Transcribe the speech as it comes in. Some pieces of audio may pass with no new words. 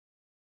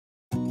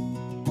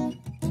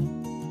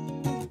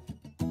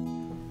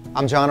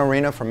I'm John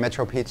Arena from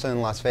Metro Pizza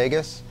in Las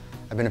Vegas.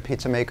 I've been a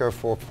pizza maker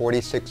for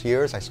 46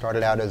 years. I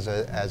started out as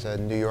a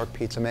New York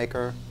pizza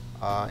maker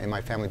in my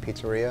family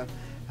pizzeria.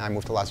 I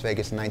moved to Las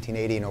Vegas in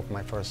 1980 and opened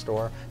my first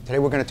store. Today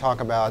we're going to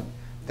talk about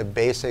the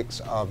basics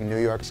of New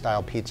York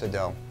style pizza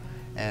dough.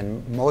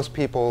 And most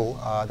people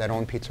that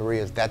own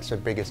pizzerias, that's their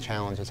biggest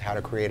challenge, is how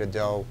to create a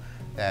dough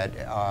that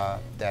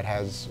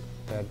has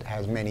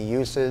many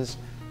uses,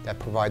 that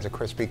provides a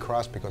crispy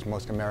crust, because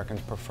most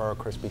Americans prefer a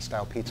crispy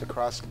style pizza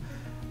crust.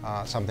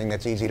 Something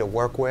that's easy to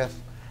work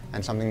with,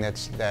 and something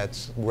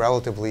that's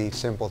relatively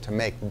simple to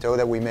make. The dough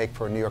that we make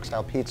for New York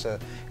style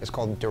pizza is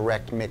called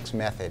direct mix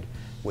method,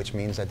 which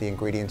means that the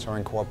ingredients are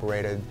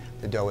incorporated,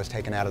 the dough is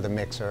taken out of the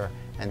mixer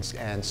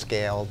and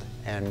scaled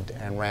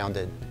and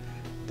rounded.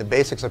 The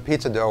basics of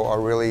pizza dough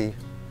are really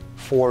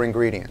 4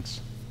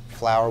 ingredients: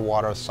 flour,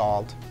 water,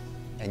 salt,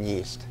 and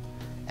yeast.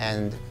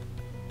 And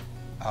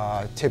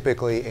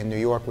typically in New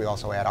York we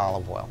also add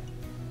olive oil.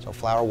 So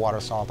flour,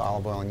 water, salt,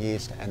 olive oil, and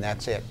yeast, and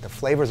that's it. The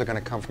flavors are going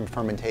to come from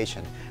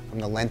fermentation, from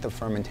the length of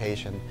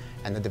fermentation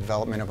and the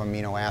development of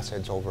amino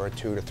acids over a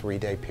 2 to 3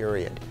 day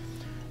period.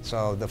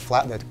 So the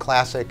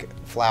classic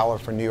flour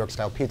for New York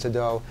style pizza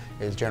dough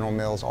is General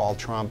Mills All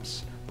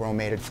Trumps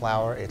bromated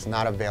flour. It's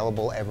not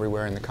available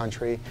everywhere in the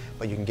country,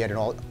 but you can get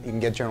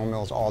General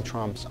Mills All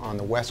Trumps on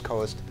the West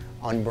Coast,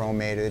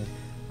 unbromated.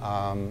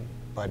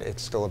 But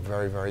it's still a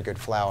very, very good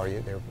flour.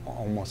 They're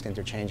almost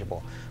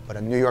interchangeable. But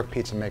a New York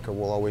pizza maker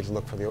will always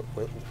look for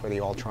the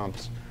All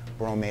Trumps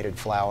bromated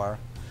flour.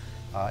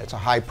 It's a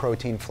high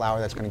protein flour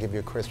that's going to give you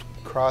a crisp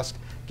crust,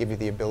 give you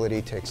the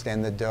ability to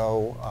extend the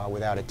dough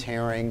without it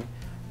tearing,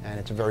 and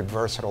it's a very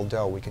versatile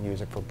dough. We can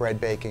use it for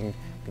bread baking,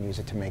 we can use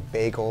it to make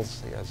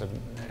bagels.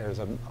 There's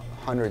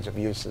hundreds of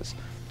uses.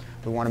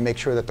 We want to make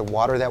sure that the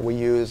water that we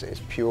use is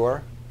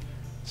pure.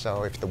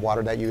 So if the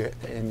water that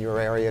in your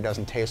area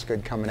doesn't taste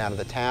good coming out of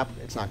the tap,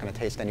 it's not going to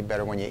taste any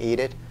better when you eat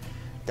it.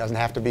 It doesn't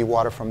have to be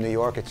water from New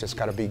York, it's just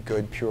got to be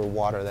good, pure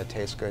water that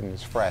tastes good and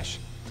is fresh.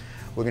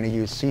 We're going to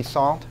use sea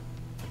salt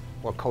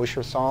or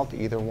kosher salt,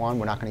 either one.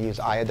 We're not going to use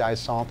iodized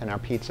salt in our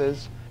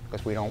pizzas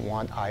because we don't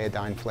want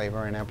iodine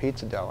flavor in our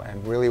pizza dough.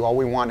 And really all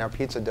we want in our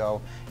pizza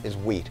dough is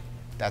wheat.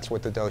 That's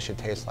what the dough should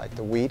taste like,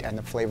 the wheat and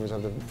the flavors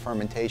of the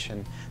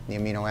fermentation, the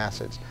amino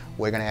acids.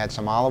 We're going to add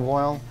some olive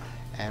oil,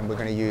 and we're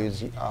going to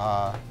use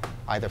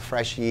either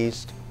fresh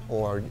yeast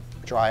or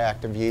dry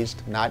active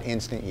yeast, not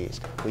instant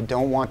yeast. We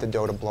don't want the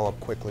dough to blow up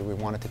quickly. We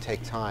want it to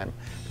take time.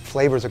 The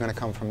flavors are going to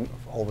come from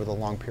over the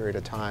long period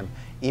of time.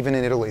 Even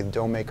in Italy, the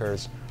dough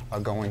makers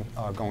are going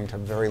to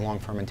very long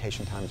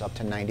fermentation times, up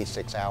to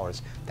 96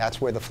 hours.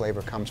 That's where the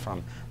flavor comes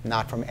from,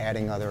 not from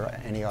adding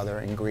any other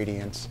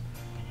ingredients.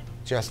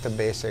 Just the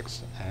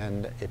basics,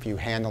 and if you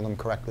handle them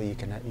correctly,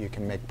 you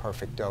can make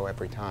perfect dough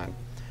every time.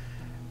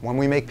 When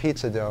we make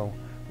pizza dough,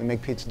 we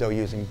make pizza dough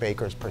using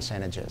baker's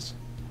percentages.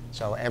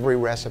 So every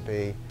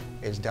recipe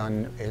is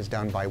done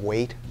by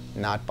weight,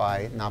 not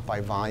by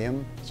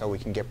volume, so we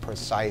can get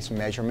precise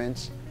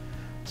measurements.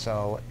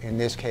 So in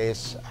this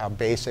case, our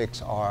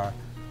basics are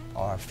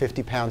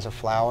 50 pounds of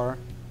flour,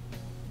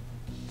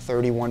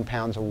 31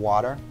 pounds of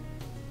water,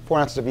 4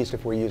 ounces of yeast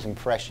if we're using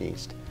fresh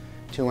yeast,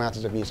 2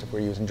 ounces of yeast if we're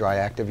using dry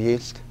active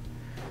yeast,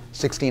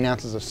 16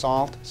 ounces of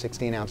salt,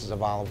 16 ounces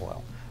of olive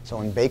oil.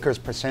 So in baker's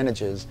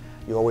percentages,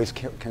 you always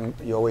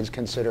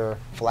consider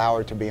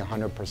flour to be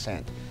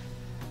 100%.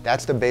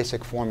 That's the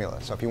basic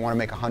formula. So if you want to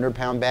make a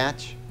 100-pound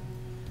batch,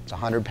 it's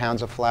 100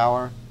 pounds of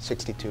flour,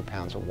 62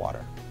 pounds of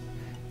water.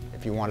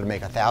 If you wanted to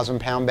make a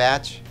 1,000-pound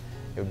batch,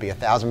 it would be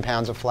 1,000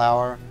 pounds of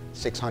flour,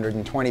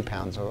 620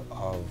 pounds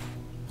of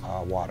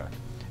water.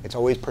 It's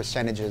always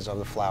percentages of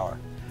the flour.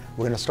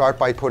 We're going to start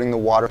by putting the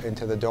water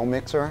into the dough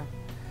mixer.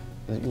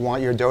 You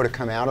want your dough to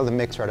come out of the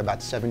mixer at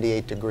about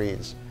 78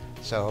 degrees.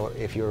 So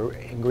if your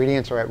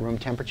ingredients are at room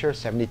temperature,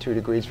 72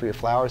 degrees for your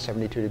flour,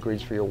 72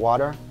 degrees for your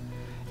water,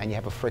 and you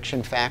have a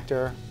friction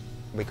factor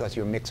because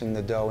you're mixing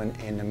the dough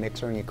in the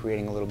mixer and you're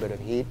creating a little bit of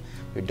heat,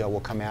 your dough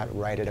will come out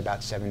right at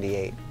about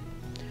 78.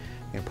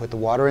 You put the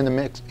water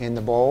in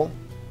the bowl,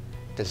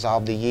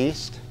 dissolve the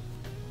yeast,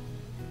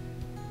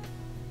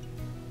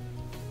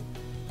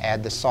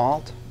 add the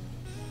salt,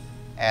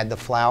 add the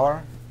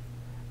flour,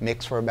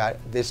 mix for about,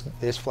 this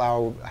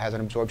flour has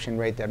an absorption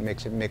rate that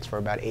makes it mix for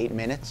about 8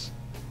 minutes.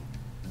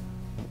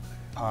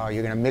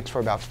 You're going to mix for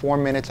about 4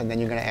 minutes, and then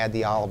you're going to add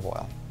the olive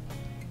oil.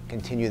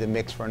 Continue the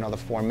mix for another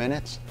 4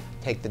 minutes.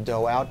 Take the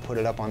dough out, put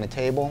it up on the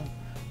table,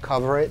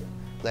 cover it,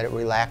 let it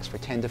relax for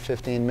 10 to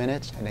 15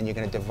 minutes, and then you're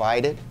going to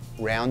divide it,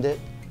 round it,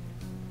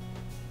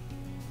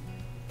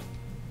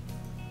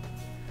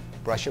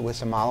 brush it with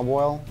some olive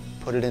oil,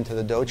 put it into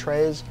the dough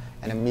trays,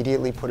 and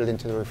immediately put it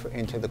into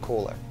the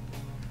cooler.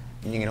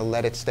 And you're going to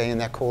let it stay in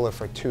that cooler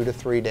for 2 to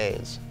 3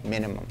 days,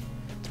 minimum.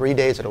 3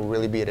 days it'll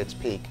really be at its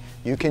peak.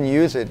 You can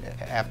use it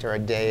after a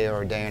day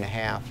or a day and a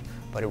half,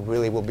 but it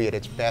really will be at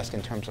its best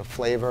in terms of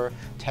flavor,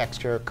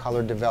 texture,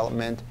 color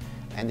development,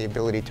 and the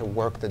ability to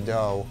work the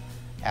dough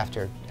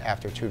after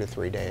 2 to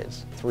 3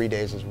 days. 3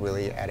 days is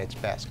really at its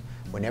best.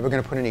 We're never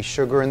going to put any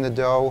sugar in the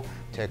dough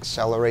to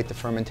accelerate the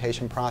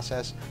fermentation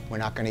process. We're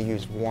not going to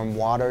use warm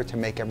water to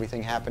make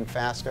everything happen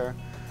faster.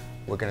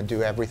 We're going to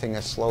do everything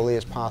as slowly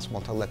as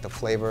possible to let the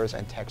flavors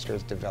and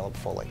textures develop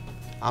fully.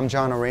 I'm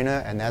John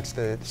Arena, and that's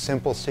the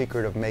simple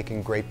secret of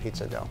making great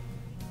pizza dough.